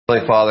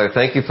Heavenly Father,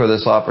 thank you for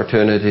this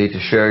opportunity to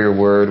share your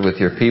word with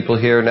your people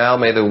here. Now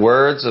may the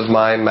words of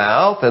my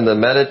mouth and the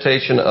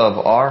meditation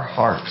of our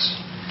hearts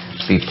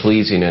be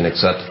pleasing and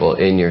acceptable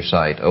in your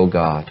sight, O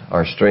God,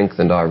 our strength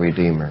and our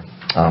Redeemer.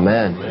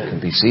 Amen. You can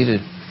be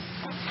seated.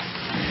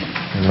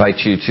 I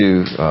invite you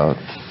to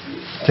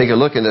take a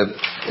look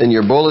in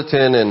your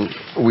bulletin, and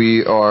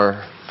we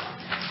are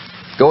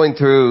going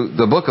through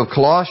the book of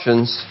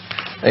Colossians,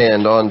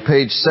 and on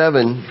page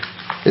 7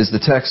 is the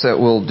text that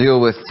we'll deal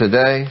with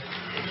today.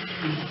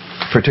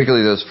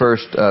 Particularly those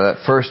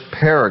first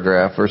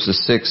paragraph,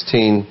 verses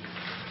 16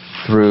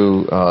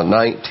 through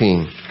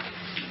 19.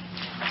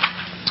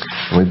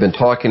 And we've been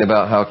talking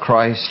about how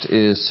Christ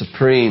is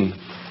supreme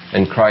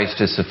and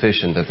Christ is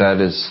sufficient. That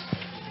is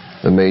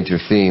the major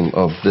theme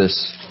of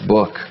this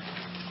book.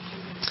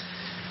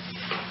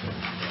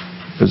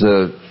 There's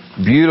a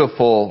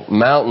beautiful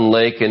mountain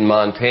lake in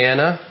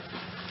Montana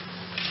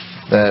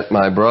that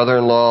my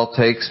brother-in-law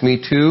takes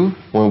me to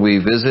when we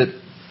visit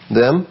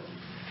them.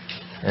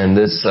 And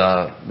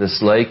this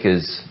lake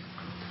is,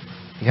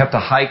 you have to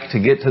hike to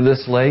get to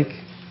this lake,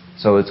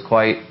 so it's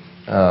quite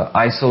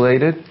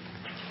isolated.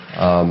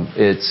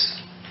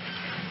 It's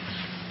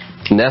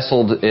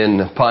nestled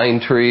in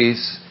pine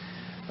trees.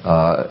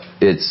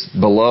 It's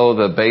below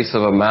the base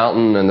of a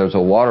mountain, and there's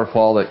a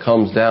waterfall that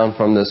comes down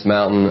from this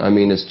mountain. I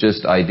mean, it's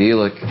just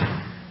idyllic.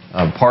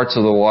 Parts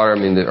of the water,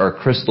 they are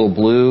crystal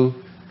blue.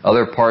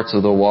 Other parts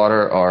of the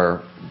water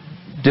are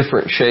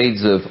different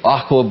shades of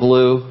aqua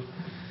blue.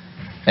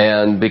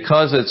 And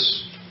because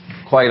it's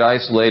quite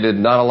isolated,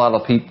 not a lot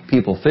of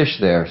people fish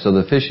there, so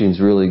the fishing's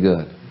really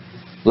good.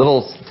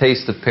 Little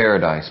taste of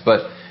paradise.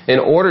 But in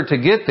order to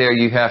get there,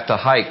 you have to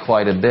hike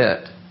quite a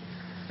bit.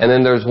 And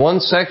then there's one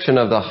section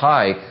of the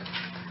hike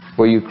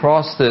where you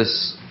cross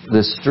this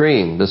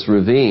stream, this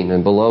ravine,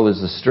 and below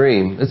is the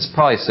stream. It's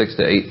probably 6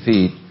 to 8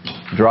 feet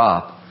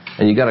drop.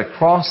 And you got to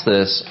cross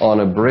this on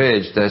a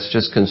bridge that's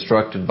just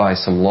constructed by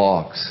some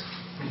logs.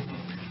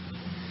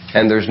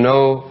 And there's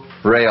no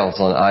rails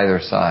on either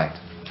side.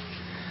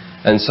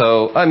 And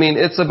so,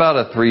 it's about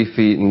a 3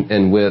 feet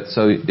in width,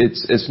 so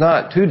it's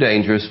not too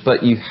dangerous,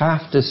 but you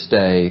have to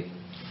stay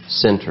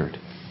centered.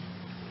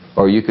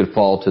 Or you could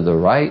fall to the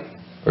right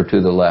or to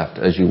the left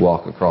as you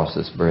walk across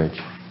this bridge.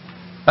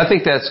 I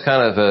think that's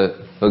kind of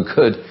a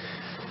good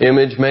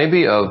image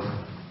maybe of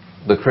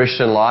the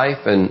Christian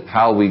life and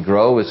how we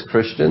grow as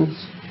Christians.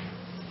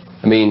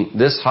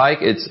 This hike,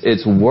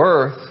 it's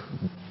worth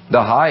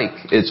the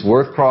hike. It's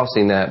worth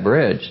crossing that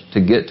bridge to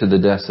get to the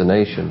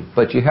destination.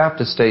 But you have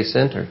to stay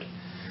centered.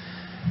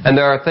 And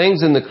there are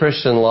things in the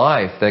Christian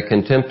life that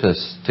can tempt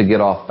us to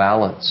get off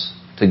balance,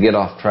 to get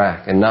off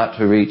track, and not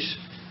to reach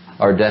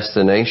our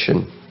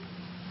destination.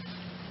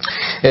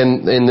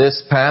 And in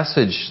this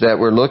passage that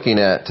we're looking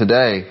at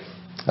today,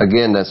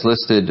 again, that's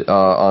listed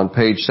on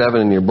page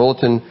 7 in your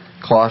bulletin,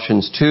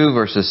 Colossians 2,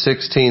 verses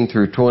 16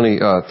 through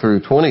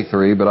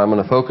 23, but I'm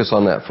going to focus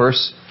on that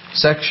first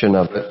section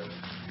of it.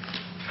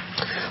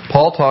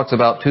 Paul talks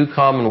about 2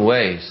 common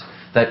ways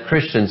that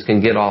Christians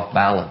can get off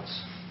balance,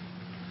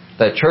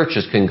 that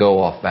churches can go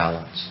off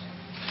balance.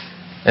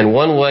 And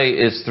one way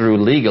is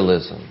through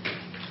legalism,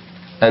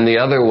 and the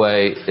other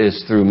way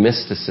is through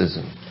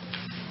mysticism.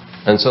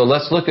 And so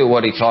let's look at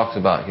what he talks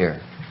about here.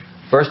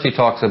 First, he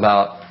talks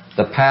about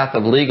the path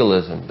of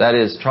legalism, that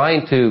is,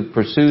 trying to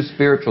pursue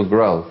spiritual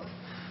growth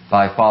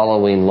by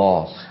following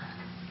laws.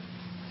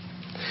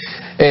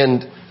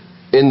 And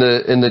in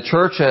the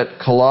church at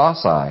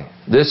Colossae,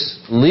 this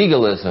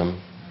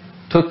legalism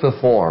took the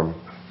form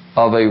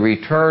of a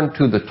return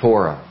to the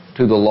Torah,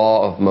 to the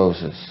law of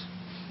Moses.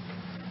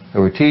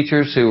 There were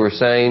teachers who were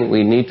saying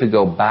we need to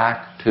go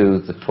back to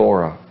the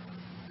Torah.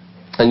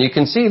 And you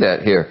can see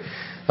that here.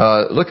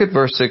 Look at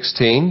verse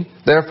 16.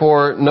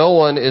 Therefore, no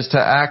one is to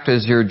act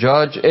as your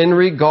judge in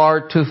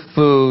regard to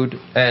food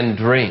and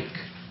drink.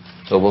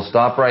 So we'll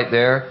stop right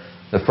there.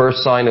 The first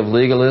sign of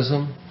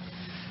legalism.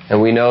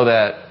 And we know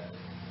that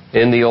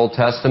in the Old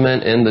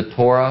Testament, in the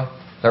Torah,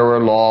 there were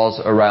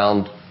laws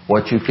around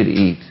what you could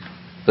eat.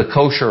 The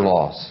kosher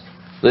laws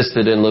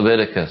listed in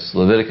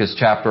Leviticus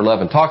chapter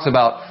 11, talks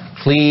about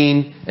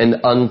clean and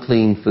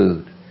unclean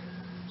food.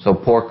 So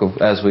pork,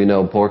 as we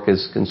know, pork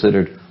is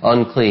considered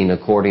unclean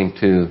according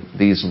to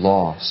these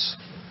laws.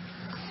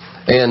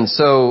 And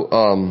so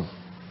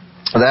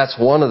that's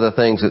one of the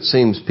things it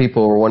seems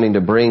people are wanting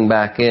to bring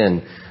back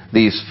in,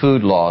 these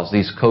food laws,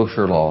 these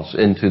kosher laws,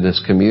 into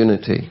this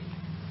community.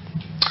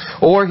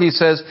 Or he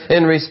says,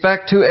 in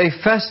respect to a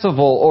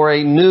festival or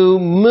a new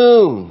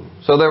moon.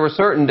 So there were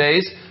certain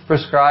days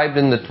prescribed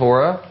in the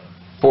Torah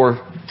for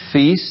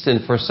feast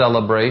and for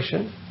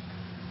celebration.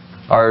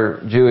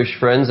 Our Jewish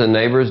friends and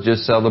neighbors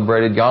just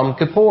celebrated Yom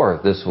Kippur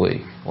this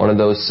week. One of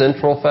those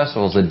central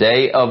festivals, a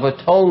Day of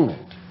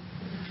Atonement.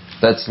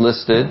 That's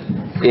listed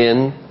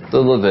in the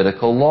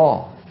Levitical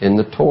law, in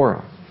the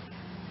Torah.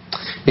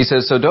 He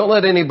says, so don't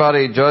let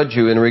anybody judge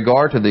you in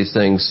regard to these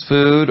things,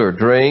 food or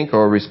drink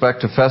or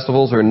respect to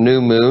festivals or new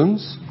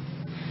moons,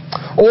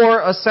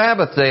 or a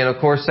Sabbath day. And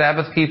of course,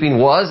 Sabbath keeping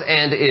was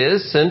and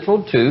is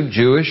central to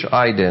Jewish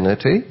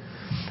identity.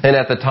 And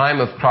at the time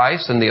of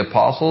Christ and the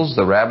apostles,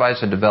 the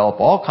rabbis had developed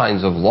all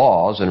kinds of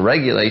laws and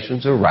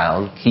regulations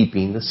around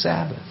keeping the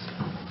Sabbath.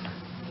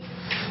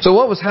 So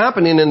what was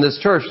happening in this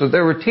church? That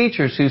there were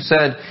teachers who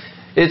said,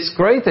 it's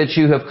great that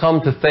you have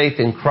come to faith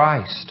in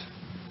Christ.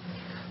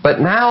 But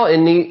now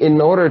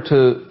in order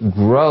to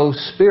grow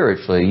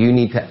spiritually, you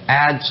need to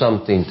add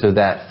something to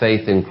that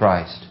faith in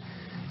Christ.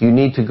 You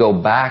need to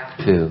go back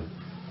to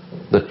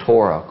the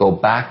Torah, go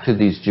back to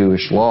these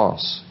Jewish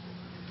laws.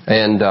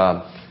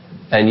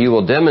 And you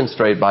will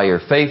demonstrate by your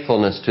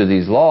faithfulness to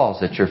these laws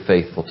that you're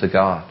faithful to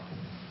God.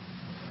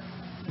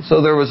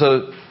 So there was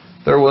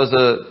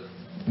a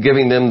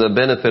giving them the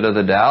benefit of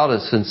the doubt, a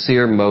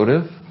sincere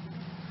motive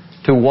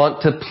to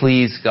want to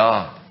please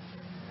God.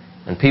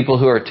 And people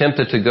who are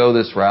tempted to go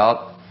this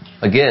route,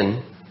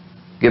 again,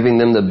 giving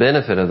them the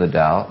benefit of the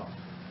doubt,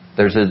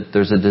 there's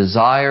a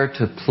desire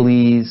to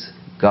please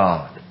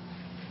God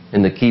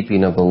in the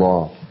keeping of the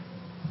law.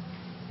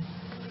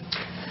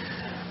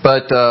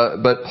 But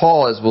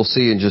Paul, as we'll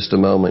see in just a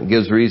moment,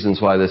 gives reasons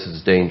why this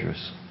is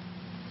dangerous.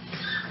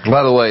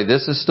 By the way,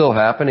 this is still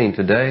happening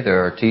today.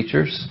 There are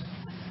teachers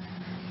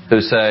who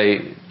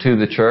say to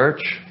the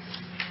church,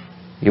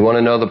 you want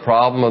to know the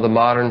problem of the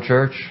modern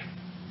church?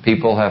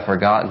 People have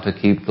forgotten to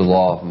keep the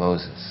law of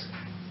Moses.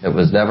 It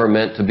was never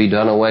meant to be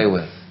done away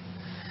with.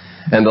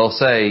 And they'll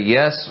say,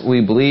 yes,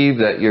 we believe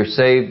that you're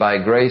saved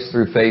by grace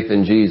through faith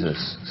in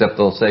Jesus. Except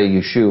they'll say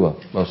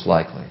Yeshua, most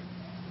likely.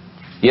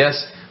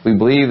 Yes, we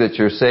believe that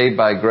you're saved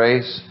by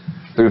grace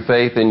through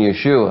faith in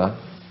Yeshua.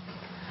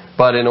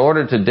 But in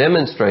order to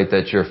demonstrate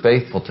that you're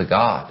faithful to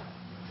God,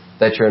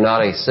 that you're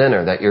not a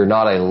sinner, that you're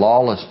not a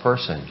lawless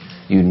person,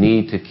 you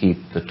need to keep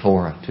the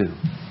Torah too.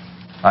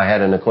 I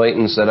had an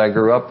acquaintance that I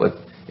grew up with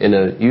in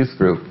a youth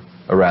group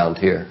around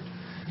here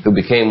who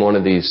became one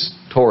of these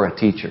Torah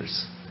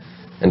teachers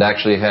and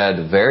actually had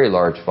a very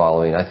large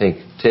following. I think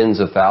tens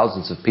of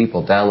thousands of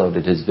people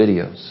downloaded his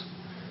videos.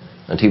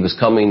 And he was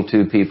coming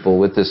to people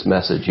with this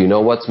message. You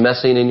know what's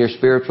messing in your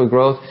spiritual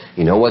growth?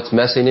 You know what's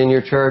messing in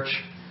your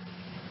church?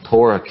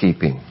 Torah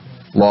keeping,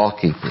 law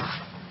keeping.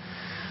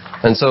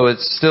 And so it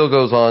still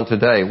goes on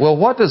today. Well,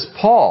 what does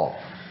Paul,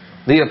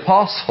 the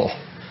apostle,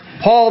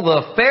 Paul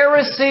the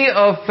Pharisee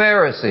of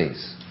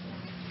Pharisees?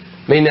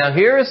 I mean, now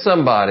here is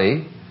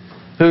somebody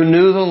who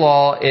knew the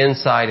law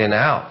inside and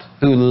out,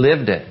 who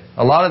lived it.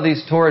 A lot of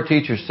these Torah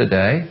teachers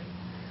today,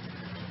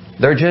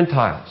 they're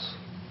Gentiles.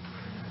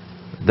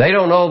 They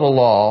don't know the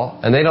law,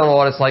 and they don't know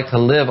what it's like to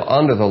live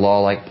under the law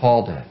like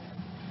Paul did.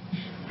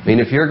 I mean,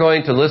 if you're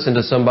going to listen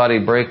to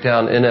somebody break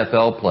down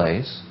NFL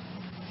plays,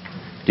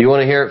 do you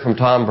want to hear it from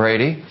Tom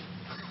Brady?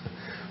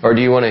 Or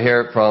do you want to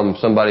hear it from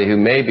somebody who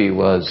maybe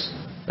was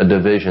a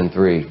Division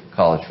III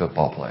college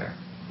football player?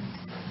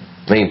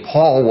 I mean,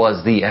 Paul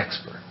was the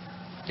expert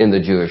in the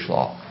Jewish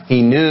law.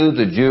 He knew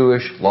the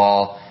Jewish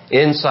law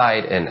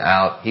inside and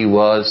out. He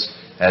was,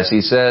 as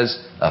he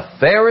says, a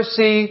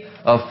Pharisee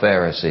of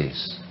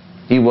Pharisees.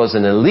 He was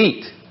an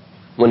elite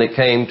when it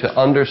came to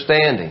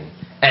understanding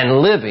and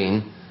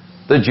living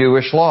the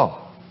Jewish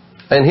law.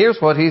 And here's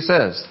what he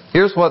says.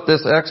 Here's what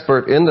this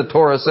expert in the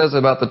Torah says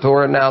about the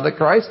Torah now that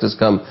Christ has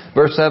come.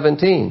 Verse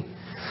 17.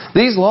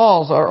 These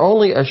laws are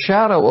only a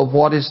shadow of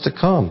what is to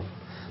come,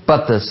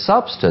 but the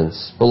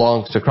substance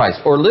belongs to Christ.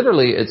 Or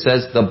literally it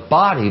says the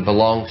body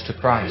belongs to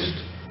Christ.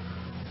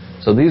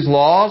 So these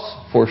laws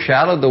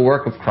foreshadowed the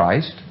work of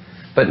Christ,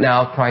 but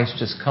now Christ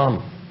has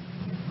come.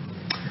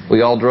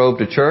 We all drove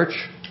to church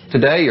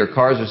today. Your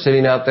cars are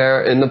sitting out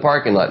there in the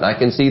parking lot. And I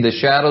can see the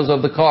shadows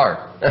of the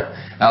car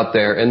out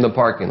there in the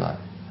parking lot.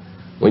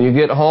 When you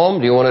get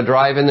home, do you want to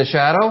drive in the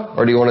shadow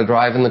or do you want to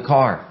drive in the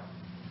car?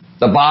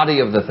 The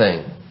body of the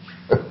thing.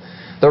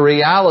 The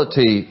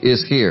reality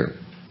is here.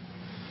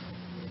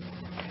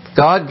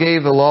 God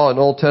gave the law in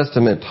Old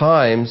Testament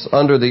times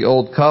under the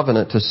Old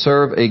Covenant to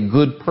serve a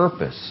good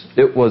purpose.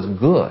 It was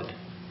good.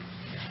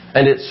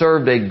 And it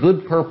served a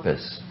good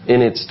purpose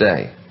in its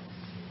day.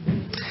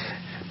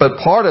 But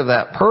part of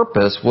that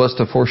purpose was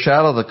to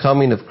foreshadow the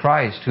coming of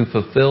Christ who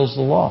fulfills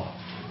the law.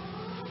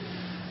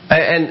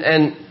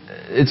 And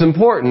it's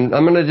important.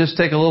 I'm going to just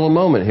take a little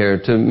moment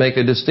here to make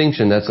a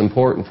distinction that's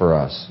important for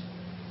us.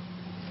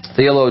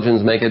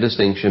 Theologians make a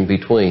distinction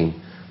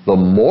between the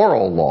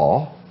moral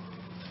law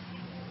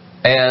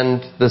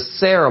and the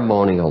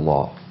ceremonial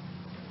law.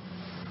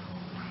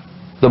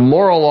 The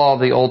moral law of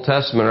the Old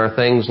Testament are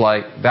things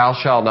like, thou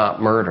shalt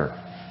not murder,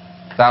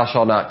 thou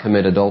shalt not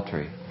commit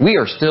adultery. We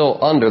are still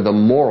under the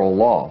moral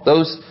law.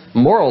 Those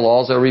moral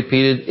laws are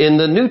repeated in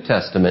the New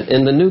Testament,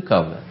 in the New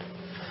Covenant.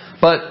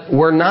 But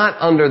we're not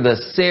under the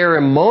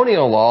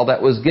ceremonial law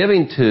that was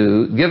given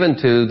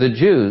to the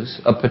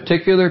Jews, a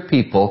particular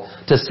people,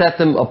 to set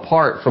them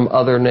apart from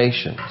other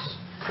nations.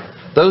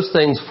 Those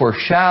things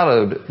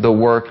foreshadowed the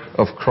work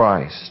of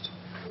Christ.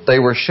 They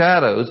were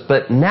shadows,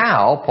 but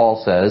now,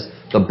 Paul says,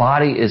 the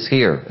body is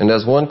here. And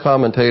as one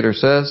commentator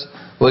says,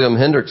 William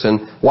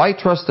Hendrickson, why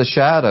trust the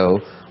shadow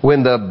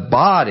when the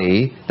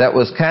body that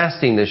was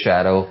casting the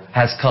shadow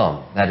has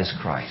come? That is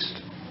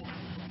Christ.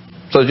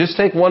 So just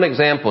take one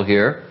example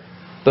here.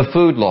 The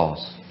food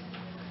laws.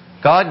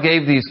 God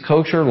gave these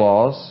kosher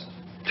laws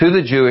to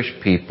the Jewish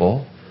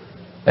people,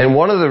 and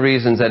one of the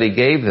reasons that He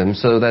gave them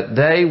so that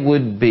they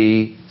would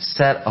be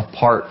set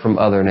apart from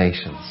other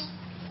nations,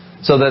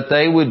 so that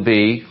they would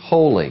be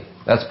holy.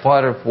 That's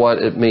part of what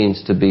it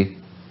means to be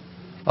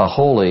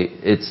holy.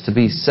 It's to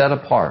be set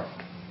apart.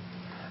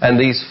 And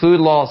these food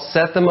laws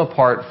set them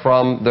apart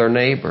from their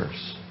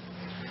neighbors.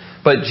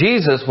 But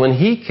Jesus, when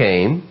He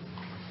came,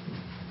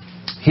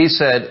 He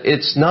said,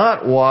 it's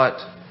not what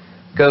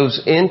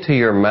goes into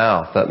your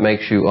mouth that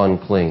makes you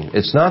unclean.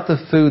 It's not the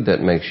food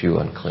that makes you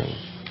unclean.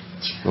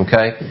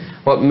 Okay?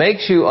 What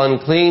makes you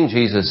unclean,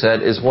 Jesus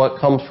said, is what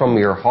comes from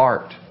your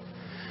heart.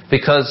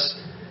 Because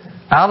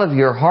out of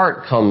your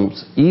heart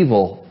comes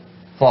evil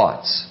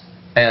thoughts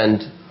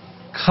and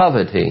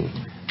coveting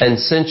and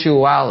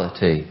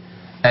sensuality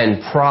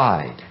and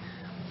pride.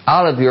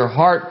 Out of your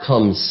heart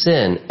comes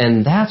sin,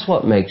 and that's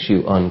what makes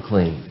you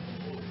unclean.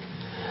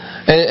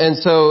 And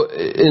so,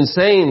 in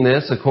saying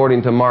this,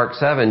 according to Mark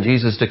 7,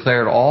 Jesus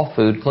declared all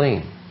food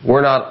clean.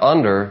 We're not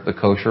under the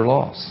kosher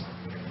laws.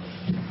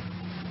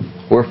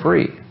 We're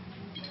free.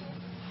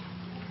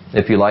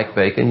 If you like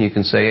bacon, you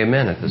can say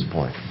amen at this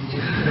point.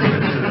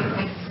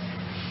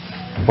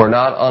 We're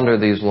not under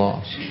these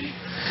laws.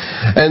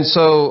 And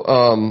so,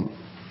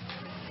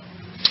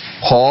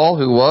 Paul,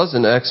 who was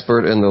an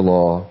expert in the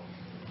law,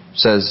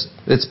 says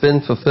it's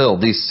been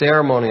fulfilled. These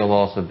ceremonial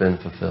laws have been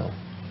fulfilled.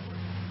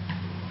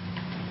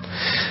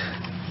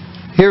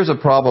 Here's a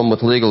problem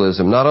with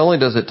legalism. Not only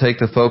does it take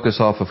the focus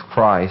off of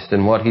Christ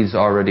and what He's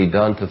already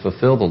done to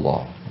fulfill the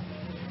law,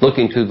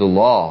 looking to the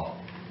law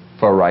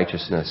for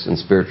righteousness and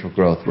spiritual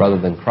growth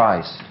rather than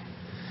Christ,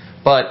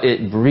 but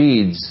it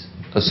breeds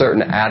a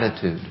certain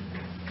attitude.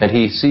 And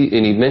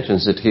he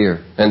mentions it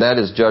here, and that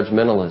is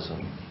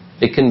judgmentalism.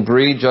 It can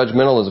breed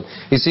judgmentalism.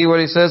 You see what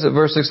he says at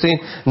verse 16?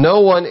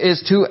 No one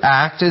is to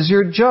act as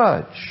your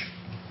judge.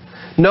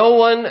 No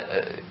one,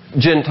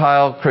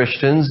 Gentile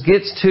Christians,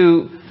 gets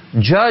to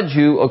judge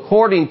you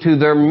according to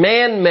their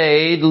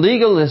man-made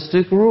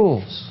legalistic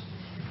rules.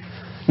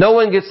 No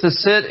one gets to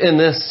sit in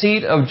this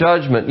seat of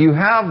judgment. You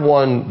have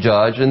one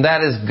judge, and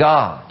that is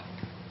God.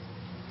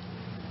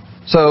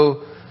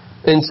 So,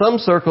 in some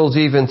circles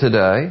even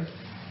today,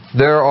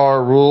 there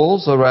are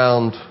rules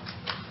around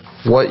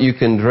what you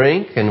can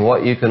drink and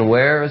what you can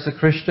wear as a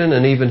Christian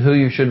and even who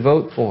you should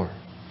vote for.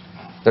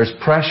 There's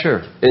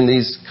pressure in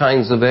these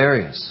kinds of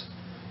areas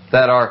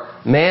that are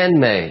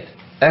man-made,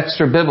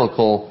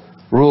 extra-biblical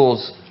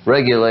rules,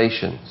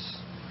 regulations.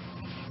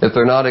 If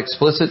they're not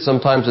explicit,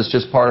 sometimes it's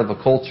just part of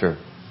a culture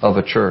of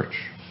a church.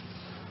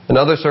 In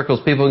other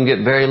circles, people can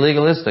get very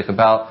legalistic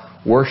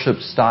about worship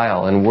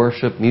style and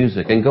worship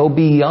music and go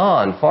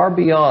beyond, far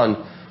beyond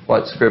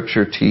what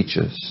Scripture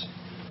teaches.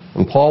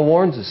 And Paul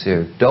warns us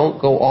here,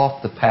 don't go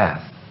off the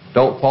path.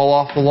 Don't fall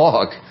off the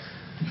log.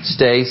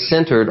 Stay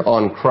centered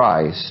on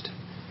Christ.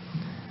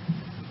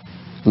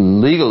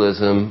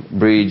 Legalism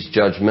breeds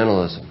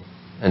judgmentalism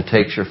and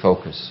takes your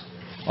focus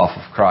off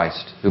of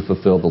Christ who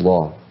fulfilled the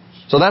law.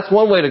 So that's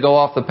one way to go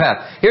off the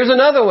path. Here's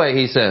another way,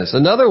 he says,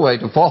 another way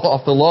to fall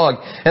off the log,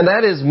 and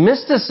that is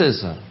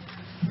mysticism.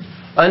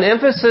 An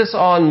emphasis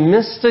on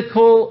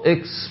mystical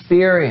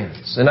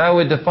experience. And I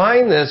would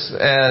define this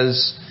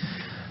as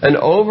an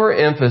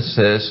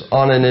overemphasis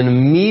on an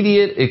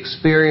immediate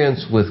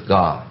experience with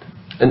God.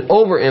 An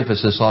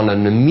overemphasis on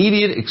an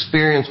immediate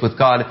experience with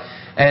God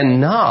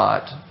and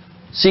not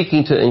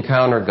seeking to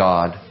encounter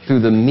God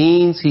through the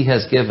means He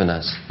has given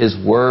us. His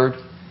Word,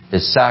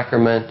 His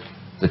sacrament,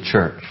 the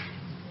church.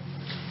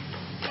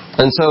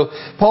 And so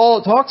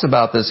Paul talks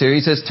about this here. He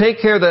says, take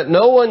care that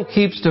no one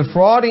keeps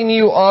defrauding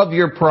you of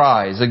your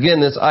prize. Again,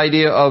 this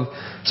idea of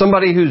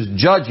somebody who's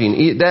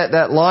judging.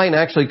 That line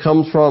actually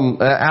comes from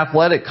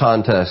athletic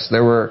contests.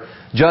 There were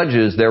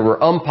judges, there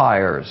were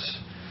umpires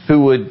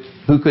who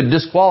could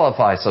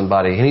disqualify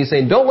somebody. And he's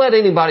saying, don't let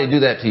anybody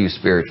do that to you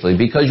spiritually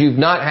because you've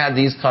not had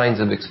these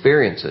kinds of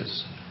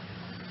experiences.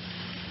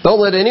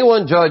 Don't let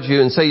anyone judge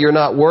you and say you're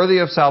not worthy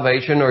of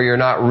salvation or you're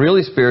not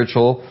really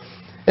spiritual.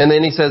 And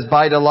then he says,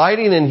 by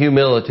delighting in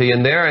humility,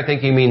 and there I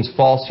think he means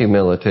false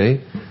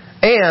humility,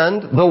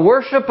 and the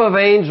worship of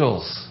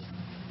angels.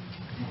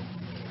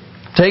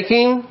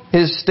 Taking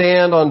his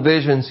stand on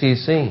visions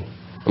he's seen.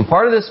 And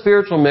part of the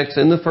spiritual mix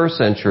in the first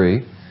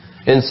century,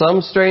 in some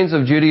strains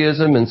of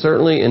Judaism and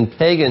certainly in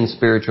pagan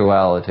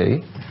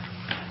spirituality,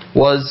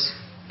 was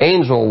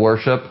angel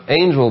worship,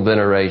 angel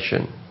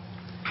veneration,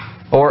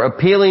 or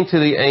appealing to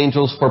the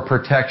angels for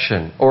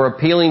protection, or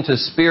appealing to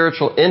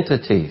spiritual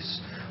entities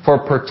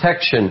for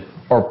protection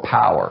or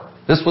power.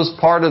 This was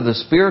part of the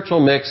spiritual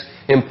mix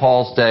in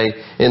Paul's day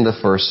in the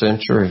first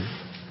century.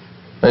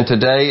 And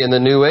today in the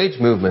New Age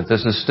movement,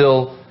 this is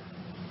still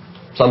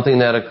something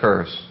that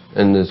occurs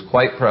and is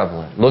quite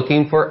prevalent.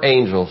 Looking for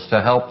angels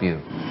to help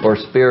you or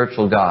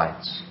spiritual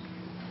guides.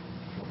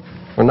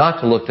 We're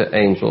not to look to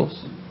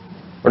angels.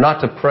 We're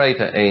not to pray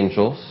to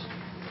angels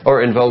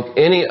or invoke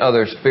any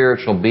other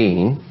spiritual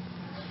being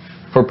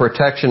for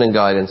protection and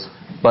guidance,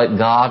 but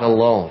God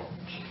alone.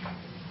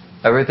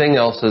 Everything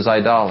else is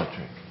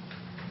idolatry.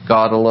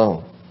 God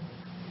alone.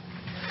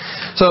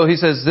 So he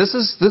says, this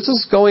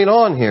is going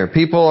on here.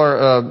 People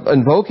are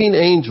invoking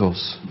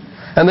angels.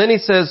 And then he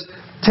says,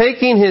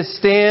 taking his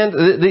stand,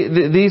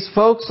 these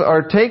folks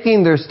are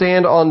taking their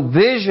stand on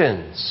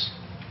visions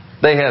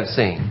they have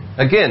seen.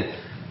 Again,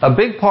 a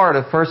big part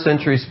of first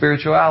century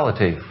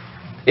spirituality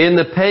in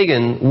the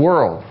pagan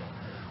world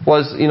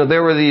was,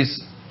 there were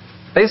these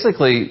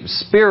basically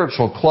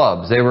spiritual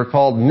clubs. They were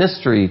called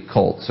mystery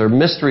cults or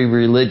mystery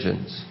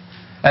religions.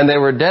 And they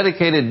were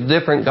dedicated to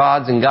different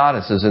gods and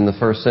goddesses in the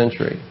first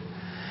century.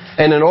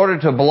 And in order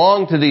to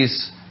belong to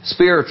these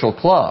spiritual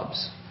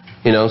clubs,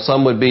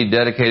 some would be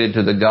dedicated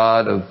to the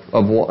god of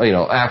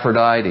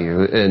Aphrodite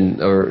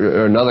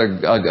or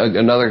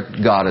another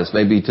goddess,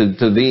 maybe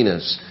to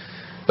Venus.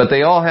 But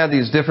they all had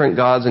these different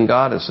gods and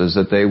goddesses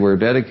that they were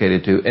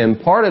dedicated to. And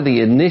part of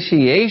the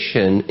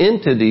initiation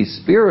into these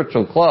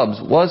spiritual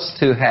clubs was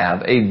to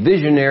have a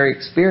visionary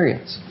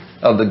experience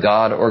of the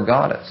god or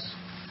goddess.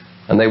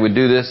 And they would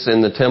do this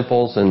in the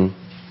temples and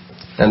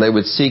they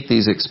would seek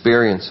these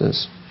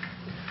experiences.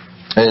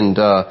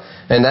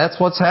 And that's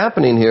what's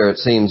happening here, it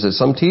seems, that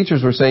some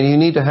teachers were saying you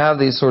need to have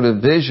these sort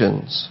of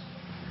visions.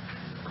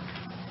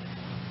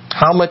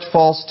 How much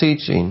false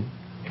teaching,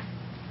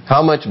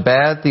 how much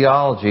bad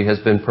theology has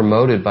been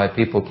promoted by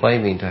people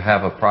claiming to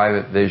have a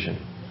private vision,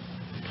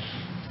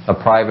 a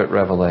private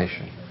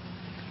revelation.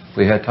 If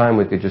we had time,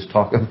 we could just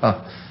talk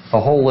about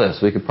a whole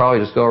list. We could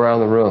probably just go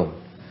around the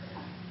room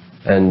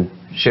and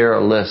share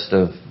a list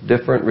of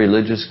different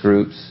religious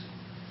groups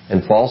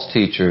and false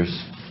teachers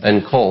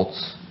and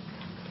cults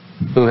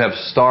who have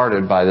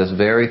started by this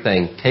very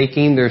thing,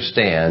 taking their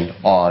stand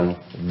on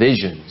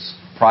visions,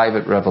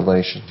 private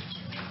revelations.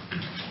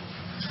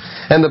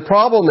 And the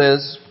problem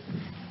is,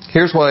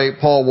 here's why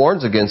Paul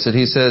warns against it.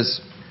 He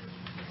says,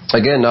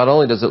 again, not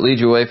only does it lead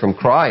you away from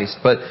Christ,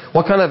 but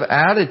what kind of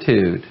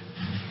attitude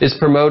is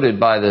promoted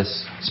by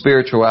this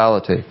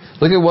spirituality?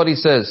 Look at what he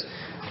says.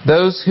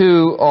 Those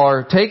who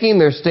are taking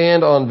their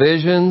stand on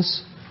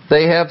visions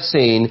they have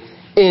seen,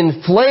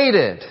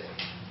 inflated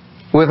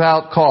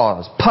without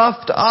cause,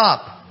 puffed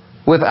up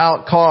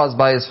without cause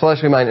by his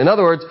fleshly mind. In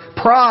other words,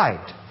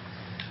 pride.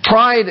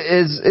 Pride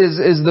is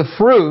the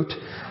fruit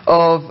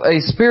of a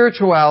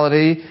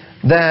spirituality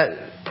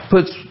that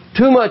puts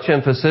too much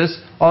emphasis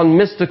on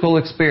mystical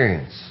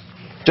experience.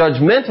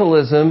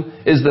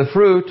 Judgmentalism is the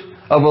fruit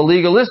of a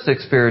legalistic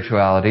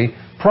spirituality.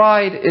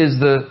 Pride is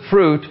the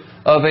fruit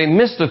of a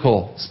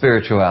mystical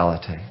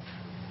spirituality.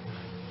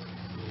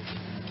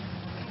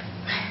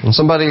 And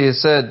somebody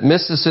has said,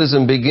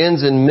 mysticism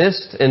begins in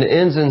mist and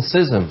ends in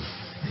schism.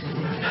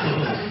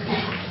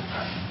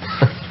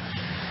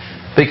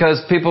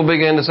 Because people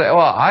begin to say, well,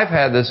 I've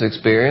had this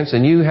experience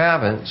and you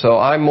haven't, so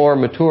I'm more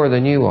mature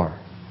than you are.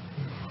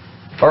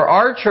 Or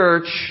our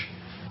church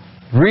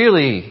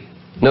really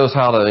knows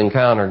how to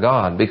encounter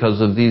God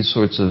because of these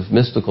sorts of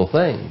mystical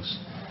things.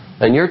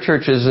 And your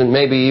church isn't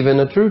maybe even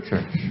a true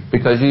church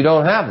because you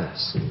don't have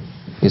this,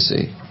 you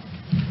see.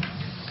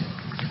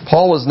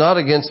 Paul was not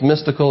against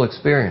mystical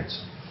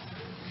experience.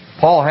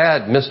 Paul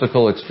had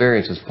mystical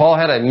experiences. Paul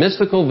had a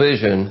mystical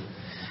vision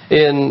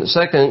in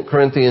 2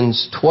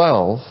 Corinthians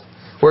 12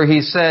 where he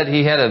said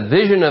he had a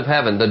vision of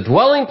heaven, the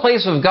dwelling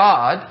place of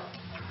God.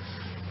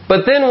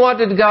 But then what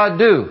did God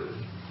do?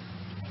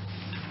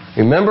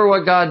 Remember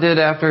what God did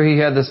after he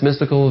had this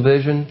mystical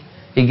vision?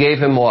 He gave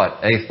him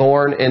what? A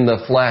thorn in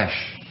the flesh.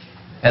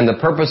 And the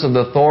purpose of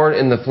the thorn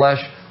in the flesh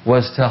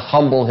was to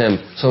humble him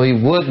so he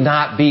would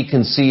not be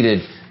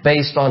conceited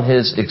based on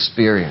his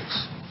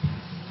experience.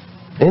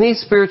 Any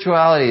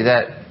spirituality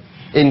that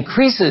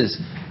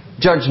increases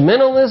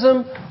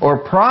judgmentalism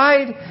or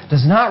pride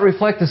does not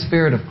reflect the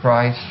Spirit of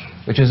Christ,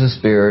 which is a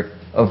spirit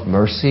of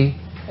mercy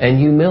and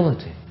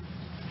humility.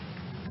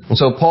 And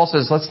so Paul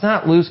says, let's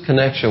not lose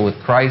connection with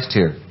Christ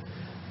here.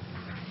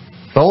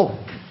 Don't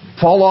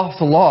fall off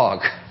the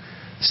log.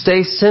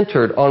 Stay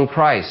centered on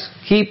Christ.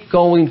 Keep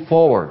going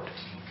forward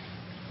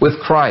with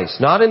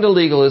Christ. Not into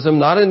legalism,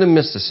 not into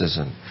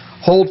mysticism.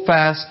 Hold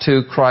fast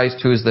to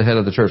Christ, who is the head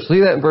of the church. See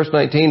that in verse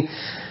 19?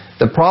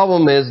 The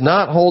problem is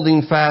not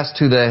holding fast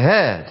to the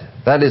head.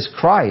 That is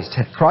Christ.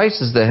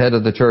 Christ is the head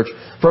of the church,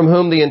 from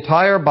whom the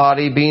entire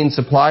body, being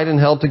supplied and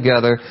held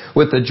together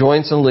with the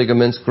joints and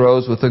ligaments,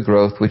 grows with a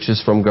growth which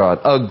is from God.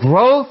 A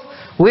growth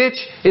which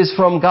is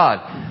from God.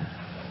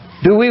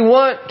 Do we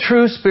want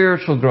true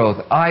spiritual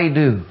growth? I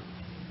do.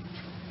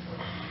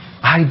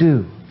 I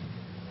do.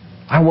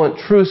 I want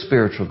true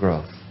spiritual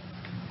growth.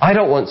 I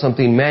don't want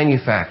something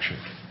manufactured.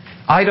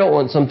 I don't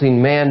want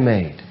something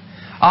man-made.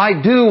 I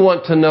do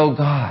want to know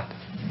God.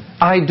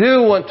 I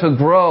do want to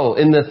grow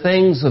in the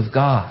things of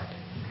God.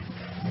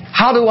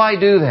 How do I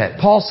do that?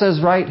 Paul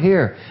says right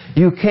here,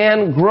 you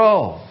can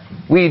grow.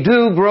 We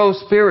do grow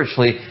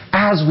spiritually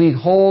as we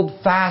hold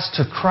fast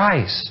to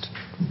Christ.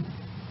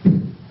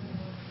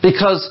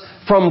 Because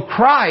from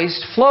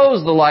Christ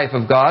flows the life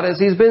of God, as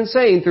he's been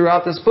saying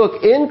throughout this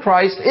book. In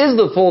Christ is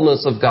the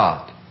fullness of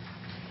God.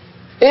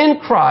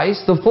 In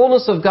Christ, the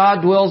fullness of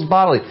God dwells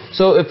bodily.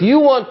 So if you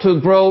want to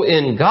grow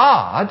in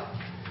God,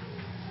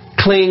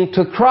 cling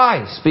to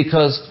Christ,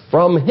 because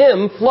from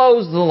Him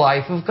flows the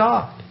life of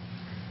God.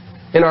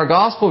 In our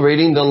gospel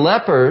reading, the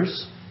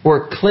lepers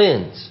were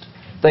cleansed.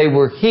 They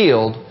were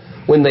healed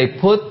when they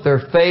put their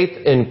faith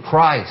in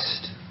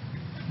Christ.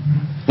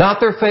 Not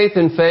their faith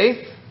in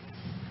faith.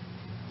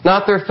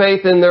 Not their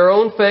faith in their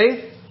own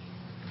faith.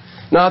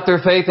 Not their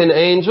faith in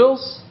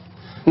angels.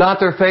 Not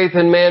their faith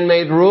in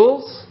man-made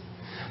rules.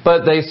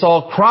 But they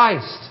saw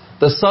Christ,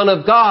 the Son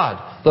of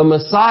God, the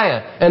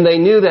Messiah, and they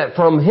knew that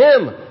from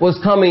Him was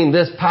coming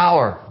this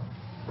power.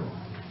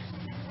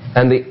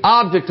 And the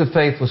object of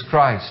faith was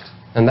Christ.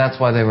 And that's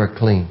why they were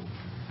clean.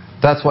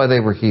 That's why they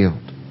were healed.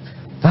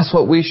 That's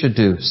what we should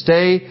do.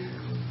 Stay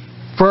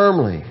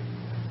firmly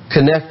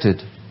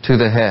connected to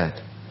the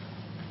head.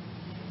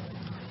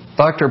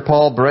 Dr.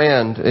 Paul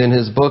Brand, in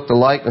his book, The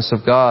Likeness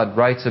of God,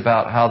 writes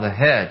about how the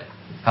head,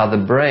 how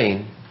the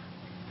brain,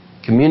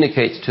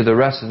 communicates to the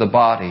rest of the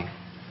body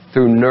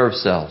through nerve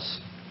cells.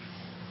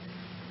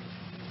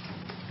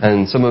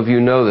 And some of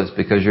you know this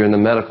because you're in the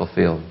medical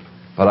field.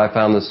 But I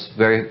found this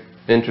very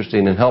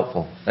interesting and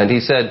helpful. And he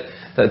said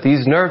that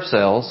these nerve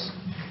cells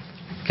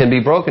can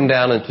be broken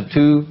down into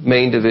two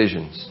main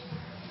divisions: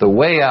 the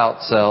way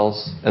out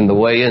cells and the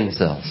way in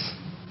cells.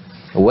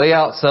 The way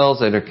out cells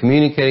that are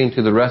communicating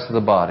to the rest of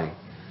the body,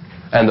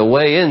 and the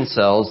way in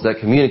cells that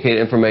communicate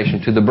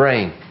information to the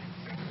brain.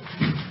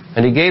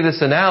 And he gave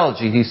this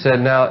analogy. He said,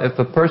 now, if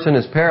a person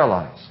is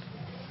paralyzed,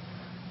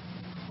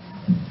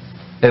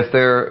 if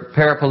they're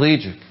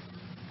paraplegic,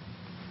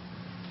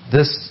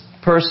 this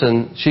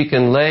person, she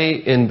can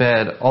lay in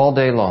bed all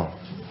day long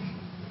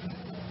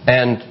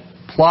and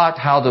plot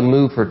how to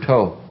move her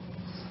toe.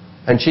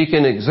 And she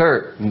can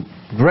exert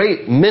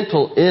great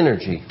mental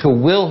energy to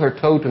will her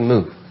toe to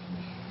move.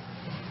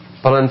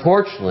 But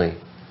unfortunately,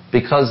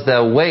 because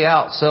the way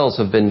out cells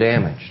have been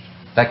damaged,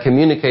 that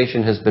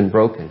communication has been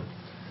broken,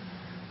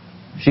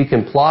 she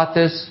can plot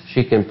this,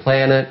 she can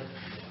plan it,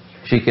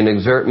 she can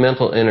exert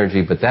mental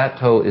energy, but that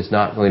toe is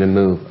not going to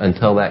move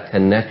until that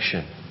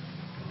connection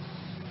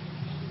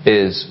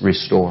is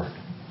restored.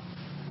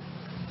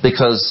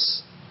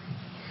 Because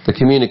the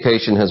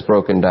communication has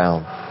broken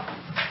down.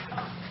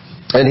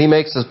 And he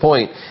makes this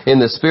point, in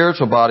the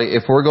spiritual body,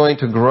 if we're going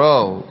to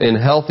grow in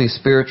healthy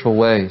spiritual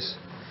ways,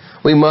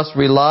 we must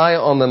rely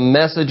on the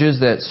messages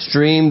that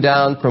stream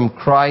down from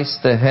Christ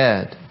the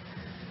head.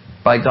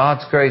 By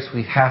God's grace,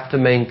 we have to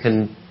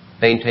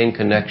maintain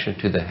connection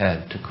to the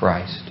head, to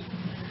Christ.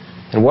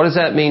 And what does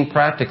that mean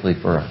practically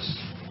for us?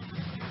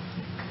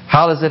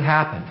 How does it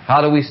happen?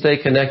 How do we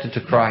stay connected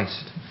to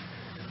Christ?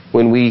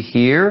 When we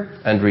hear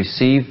and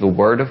receive the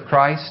Word of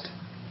Christ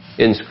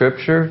in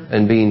Scripture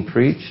and being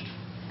preached.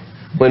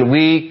 When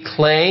we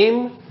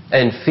claim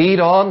and feed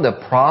on the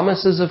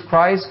promises of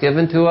Christ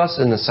given to us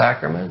in the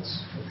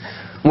sacraments.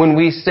 When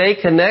we stay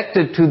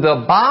connected to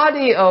the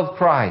body of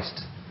Christ,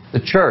 the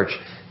church.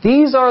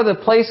 These are the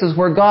places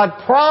where God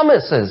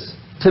promises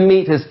to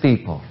meet His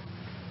people.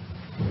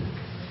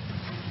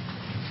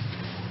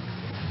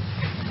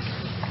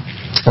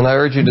 And I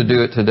urge you to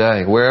do it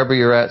today. Wherever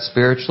you're at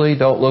spiritually,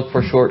 don't look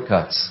for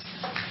shortcuts.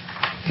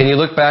 Can you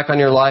look back on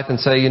your life and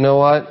say, you know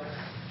what?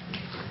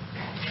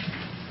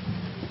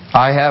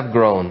 I have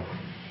grown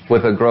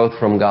with a growth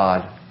from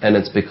God, and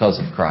it's because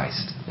of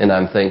Christ. And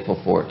I'm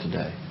thankful for it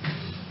today.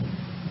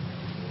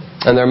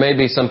 And there may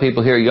be some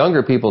people here,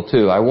 younger people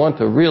too. I want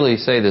to really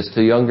say this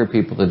to younger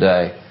people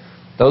today.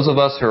 Those of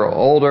us who are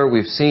older,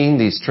 we've seen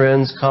these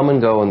trends come and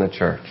go in the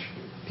church.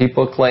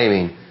 People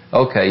claiming,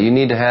 okay, you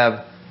need to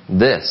have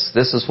this.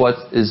 This is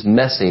what is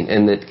missing,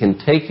 and it can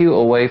take you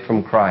away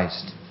from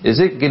Christ. Is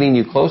it getting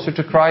you closer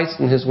to Christ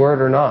and His Word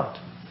or not?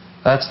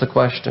 That's the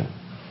question.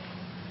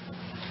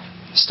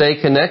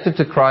 Stay connected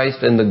to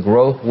Christ and the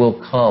growth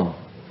will come.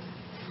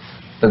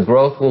 The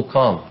growth will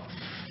come.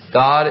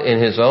 God,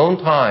 in His own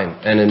time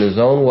and in His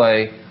own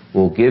way,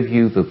 will give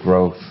you the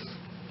growth.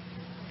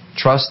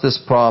 Trust this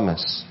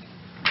promise.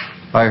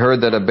 I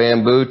heard that a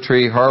bamboo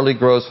tree hardly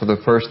grows for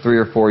the first 3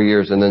 or 4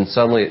 years, and then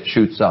suddenly it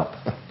shoots up.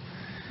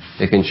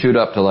 It can shoot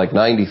up to like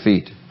 90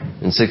 feet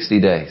in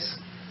 60 days.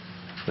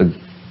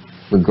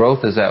 The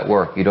growth is at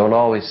work. You don't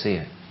always see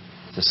it.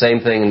 It's the same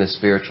thing in the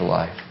spiritual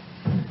life.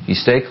 You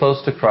stay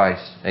close to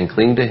Christ and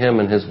cling to Him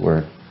and His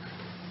Word,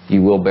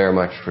 you will bear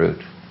much fruit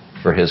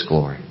for His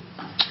glory.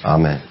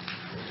 Amen.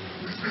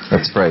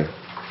 Let's pray.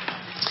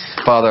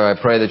 Father, I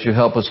pray that you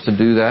help us to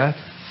do that.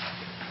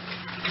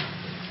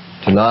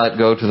 To not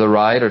go to the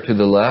right or to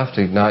the left,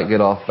 to not get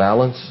off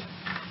balance,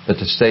 but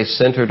to stay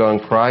centered on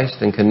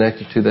Christ and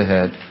connected to the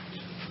head,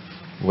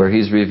 where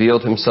He's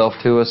revealed Himself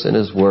to us in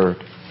His Word.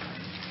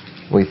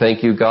 We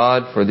thank you,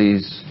 God, for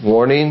these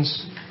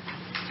warnings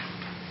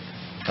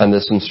and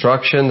this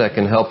instruction that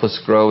can help us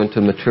grow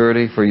into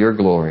maturity for your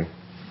glory.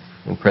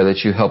 And pray that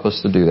you help us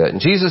to do that. In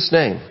Jesus'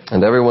 name.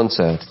 And everyone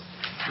said,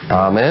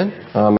 Amen. Amen.